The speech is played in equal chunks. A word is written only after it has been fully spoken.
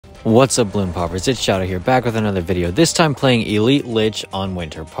What's up, Bloon Poppers? It's Shadow here, back with another video, this time playing Elite Lych on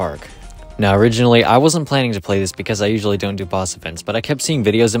Winter Park. Now, originally, I wasn't planning to play this because I usually don't do boss events, but I kept seeing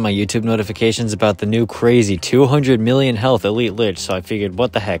videos in my YouTube notifications about the new crazy 200 million health Elite Lych, so I figured,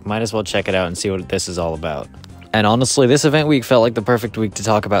 what the heck, might as well check it out and see what this is all about. And honestly, this event week felt like the perfect week to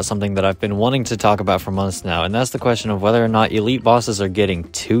talk about something that I've been wanting to talk about for months now, and that's the question of whether or not elite bosses are getting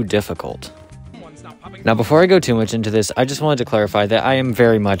too difficult. Now, before I go too much into this, I just wanted to clarify that I am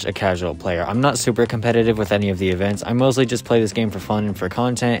very much a casual player. I'm not super competitive with any of the events. I mostly just play this game for fun and for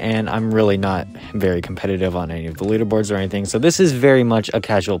content, and I'm really not very competitive on any of the leaderboards or anything, so this is very much a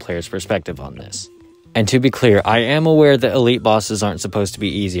casual player's perspective on this. And to be clear, I am aware that elite bosses aren't supposed to be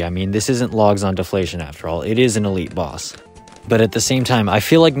easy. I mean, this isn't logs on deflation after all. It is an elite boss. But at the same time, I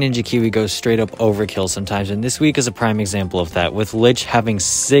feel like Ninja Kiwi goes straight up overkill sometimes, and this week is a prime example of that, with Lych having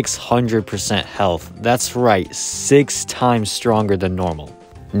 600% health. That's right, 6 times stronger than normal.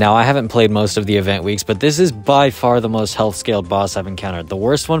 Now, I haven't played most of the event weeks, but this is by far the most health-scaled boss I've encountered. The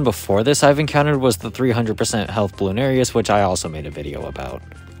worst one before this I've encountered was the 300% health Bloonarius, which I also made a video about.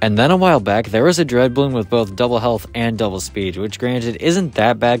 And then a while back, there was a Dread Bloon with both double health and double speed, which granted isn't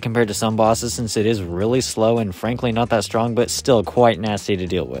that bad compared to some bosses since it is really slow and frankly not that strong, but still quite nasty to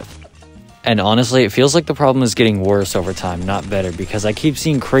deal with. And honestly, it feels like the problem is getting worse over time, not better, because I keep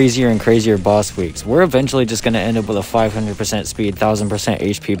seeing crazier and crazier boss weeks. We're eventually just going to end up with a 500% speed, 1000%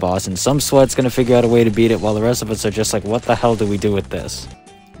 HP boss, and some sweat's going to figure out a way to beat it while the rest of us are just like, what the hell do we do with this?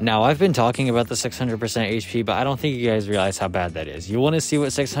 Now, I've been talking about the 600% HP, but I don't think you guys realize how bad that is. You want to see what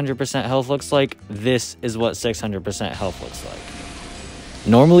 600% health looks like? This is what 600% health looks like.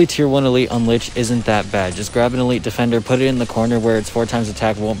 Normally, tier 1 elite on Lych isn't that bad. Just grab an elite defender, put it in the corner where its 4 times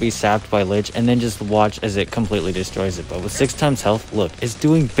attack won't be sapped by Lych, and then just watch as it completely destroys it. But with 6 times health, look, it's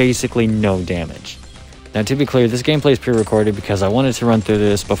doing basically no damage. Now, to be clear, this gameplay is pre-recorded because I wanted to run through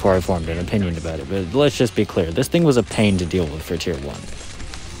this before I formed an opinion about it, but let's just be clear, this thing was a pain to deal with for tier 1.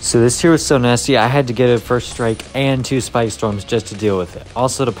 So this tier was so nasty, I had to get a first strike and 2 spike storms just to deal with it.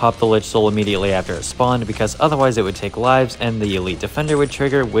 Also to pop the Lych soul immediately after it spawned, because otherwise it would take lives and the elite defender would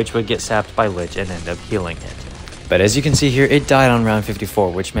trigger, which would get sapped by Lych and end up healing it. But as you can see here, it died on round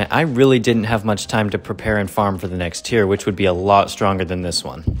 54, which meant I really didn't have much time to prepare and farm for the next tier, which would be a lot stronger than this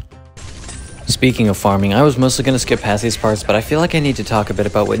one. Speaking of farming, I was mostly going to skip past these parts, but I feel like I need to talk a bit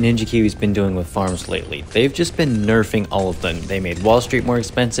about what Ninja Kiwi's been doing with farms lately. They've just been nerfing all of them. They made Wall Street more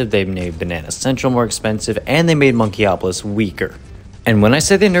expensive, they made Banana Central more expensive, and they made Monkeyopolis weaker. And when I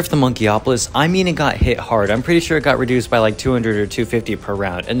say they nerfed the Monkeyopolis, I mean it got hit hard. I'm pretty sure it got reduced by like 200 or 250 per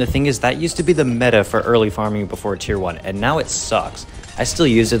round, and the thing is, that used to be the meta for early farming before tier 1, and now it sucks. I still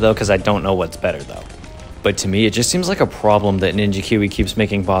use it though because I don't know what's better though. But to me, it just seems like a problem that Ninja Kiwi keeps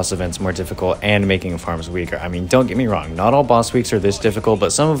making boss events more difficult and making farms weaker. I mean, don't get me wrong, not all boss weeks are this difficult,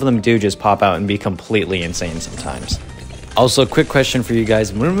 but some of them do just pop out and be completely insane sometimes. Also, quick question for you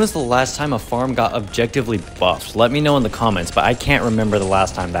guys, when was the last time a farm got objectively buffed? Let me know in the comments, but I can't remember the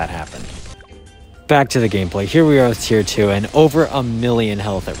last time that happened. Back to the gameplay, here we are with tier 2 and over 1 million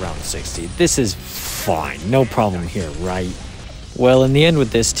health at round 60. This is fine, no problem here, right? Well, in the end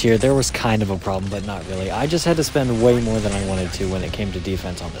with this tier, there was kind of a problem, but not really. I just had to spend way more than I wanted to when it came to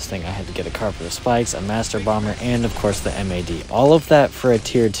defense on this thing. I had to get a carpet of spikes, a master bomber, and of course the MAD. All of that for a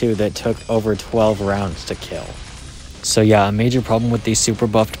tier 2 that took over 12 rounds to kill. So yeah, a major problem with these super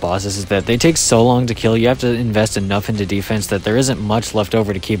buffed bosses is that they take so long to kill, you have to invest enough into defense that there isn't much left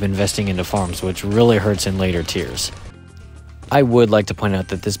over to keep investing into farms, which really hurts in later tiers. I would like to point out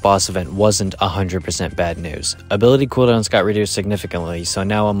that this boss event wasn't 100% bad news. Ability cooldowns got reduced significantly, so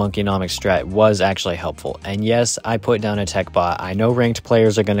now a Monkeyonomics strat was actually helpful. And yes, I put down a tech bot. I know ranked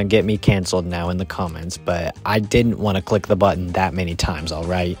players are gonna get me cancelled now in the comments, but I didn't want to click the button that many times,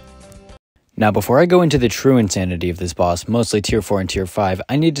 alright? Now, before I go into the true insanity of this boss, mostly tier 4 and tier 5,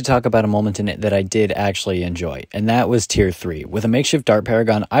 I need to talk about a moment in it that I did actually enjoy, and that was tier 3. With a makeshift Dart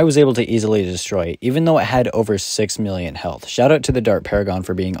Paragon, I was able to easily destroy it, even though it had over 6 million health. Shout out to the Dart Paragon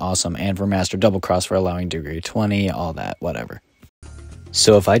for being awesome, and for Master Double Cross for allowing degree 20, all that, whatever.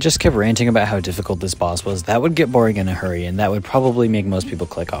 So if I just kept ranting about how difficult this boss was, that would get boring in a hurry, and that would probably make most people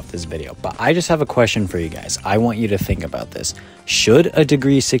click off this video. But I just have a question for you guys. I want you to think about this. Should a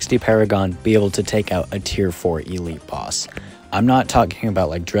degree 60 Paragon be able to take out a tier 4 elite boss? I'm not talking about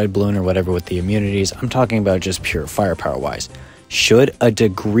like Dread Bloon or whatever with the immunities, I'm talking about just pure firepower wise. Should a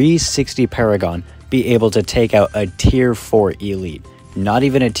degree 60 Paragon be able to take out a tier 4 elite? Not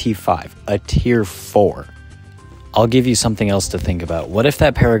even a T5, a tier 4. I'll give you something else to think about. What if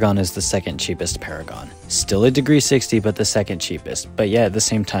that Paragon is the second cheapest Paragon? Still a degree 60, but the second cheapest. But yeah, at the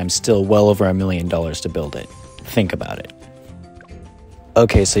same time, still well over $1 million to build it. Think about it.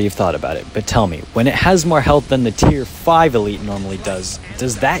 Okay, so you've thought about it, but tell me, when it has more health than the tier 5 elite normally does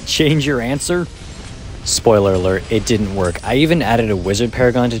that change your answer? Spoiler alert, it didn't work. I even added a wizard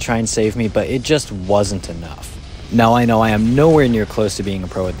paragon to try and save me, but it just wasn't enough. Now I know I am nowhere near close to being a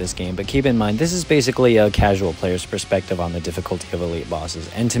pro at this game, but keep in mind this is basically a casual player's perspective on the difficulty of elite bosses,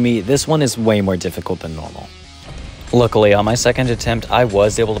 and to me, this one is way more difficult than normal. Luckily, on my second attempt, I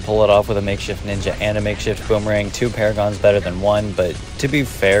was able to pull it off with a makeshift ninja and a makeshift boomerang, 2 paragons better than 1, but to be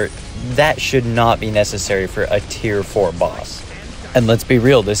fair, that should not be necessary for a tier 4 boss. And let's be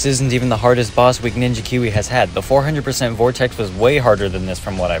real, this isn't even the hardest boss week Ninja Kiwi has had. The 400% Vortex was way harder than this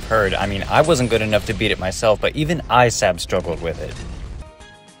from what I've heard. I mean, I wasn't good enough to beat it myself, but even ISAB struggled with it.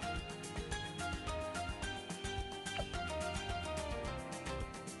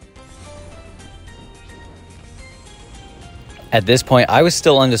 At this point, I was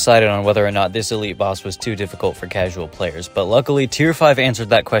still undecided on whether or not this elite boss was too difficult for casual players, but luckily Tier 5 answered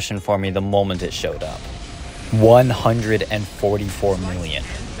that question for me the moment it showed up. 144 million.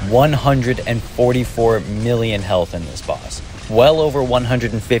 144 million health in this boss. Well over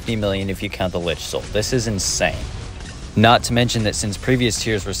 150 million if you count the Lich Soul. This is insane. Not to mention that since previous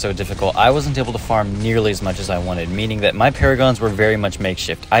tiers were so difficult, I wasn't able to farm nearly as much as I wanted, meaning that my paragons were very much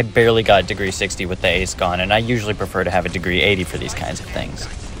makeshift. I barely got degree 60 with the ace gone, and I usually prefer to have a degree 80 for these kinds of things.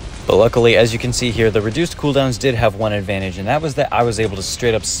 But luckily, as you can see here, the reduced cooldowns did have one advantage, and that was that I was able to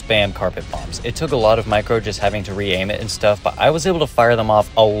straight up spam carpet bombs. It took a lot of micro just having to re-aim it and stuff, but I was able to fire them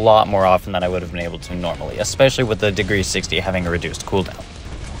off a lot more often than I would have been able to normally, especially with the degree 60 having a reduced cooldown.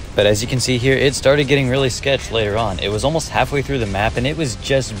 But as you can see here, it started getting really sketched later on. It was almost halfway through the map and it was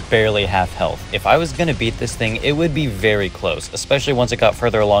just barely half health. If I was going to beat this thing, it would be very close, especially once it got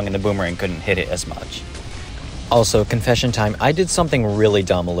further along and the boomerang couldn't hit it as much. Also, confession time, I did something really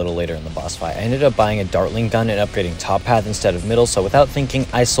dumb a little later in the boss fight. I ended up buying a Dartling gun and upgrading top path instead of middle, so without thinking,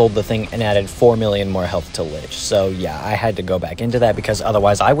 I sold the thing and added 4 million more health to Lich. So yeah, I had to go back into that because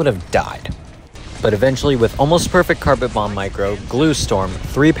otherwise I would have died. But eventually, with almost perfect Carpet Bomb Micro, Glue Storm,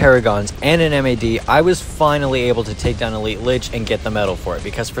 3 Paragons, and an MAD, I was finally able to take down Elite Lych and get the medal for it,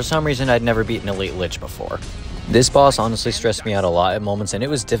 because for some reason I'd never beaten Elite Lych before. This boss honestly stressed me out a lot at moments, and it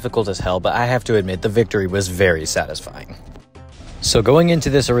was difficult as hell, but I have to admit, the victory was very satisfying. So going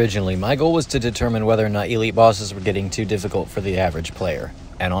into this originally, my goal was to determine whether or not elite bosses were getting too difficult for the average player.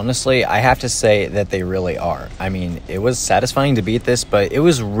 And honestly, I have to say that they really are. I mean, it was satisfying to beat this, but it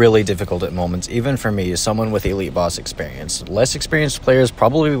was really difficult at moments, even for me, someone with elite boss experience. Less experienced players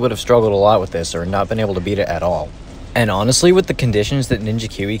probably would have struggled a lot with this or not been able to beat it at all. And honestly, with the conditions that Ninja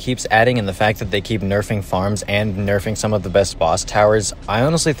Kiwi keeps adding and the fact that they keep nerfing farms and nerfing some of the best boss towers, I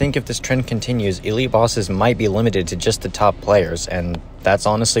honestly think if this trend continues, elite bosses might be limited to just the top players, and that's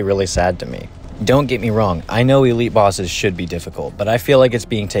honestly really sad to me. Don't get me wrong, I know elite bosses should be difficult, but I feel like it's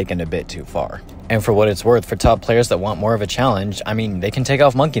being taken a bit too far. And for what it's worth, for top players that want more of a challenge, I mean, they can take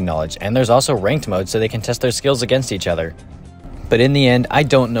off Monkey Knowledge, and there's also ranked mode so they can test their skills against each other. But in the end, I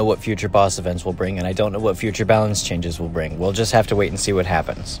don't know what future boss events will bring, and I don't know what future balance changes will bring. We'll just have to wait and see what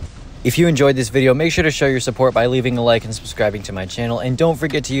happens. If you enjoyed this video, make sure to show your support by leaving a like and subscribing to my channel, and don't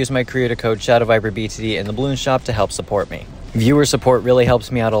forget to use my creator code ShadowViperBTD in the Bloons shop to help support me. Viewer support really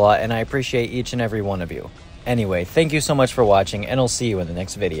helps me out a lot, and I appreciate each and every one of you. Anyway, thank you so much for watching, and I'll see you in the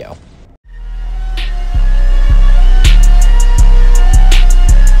next video.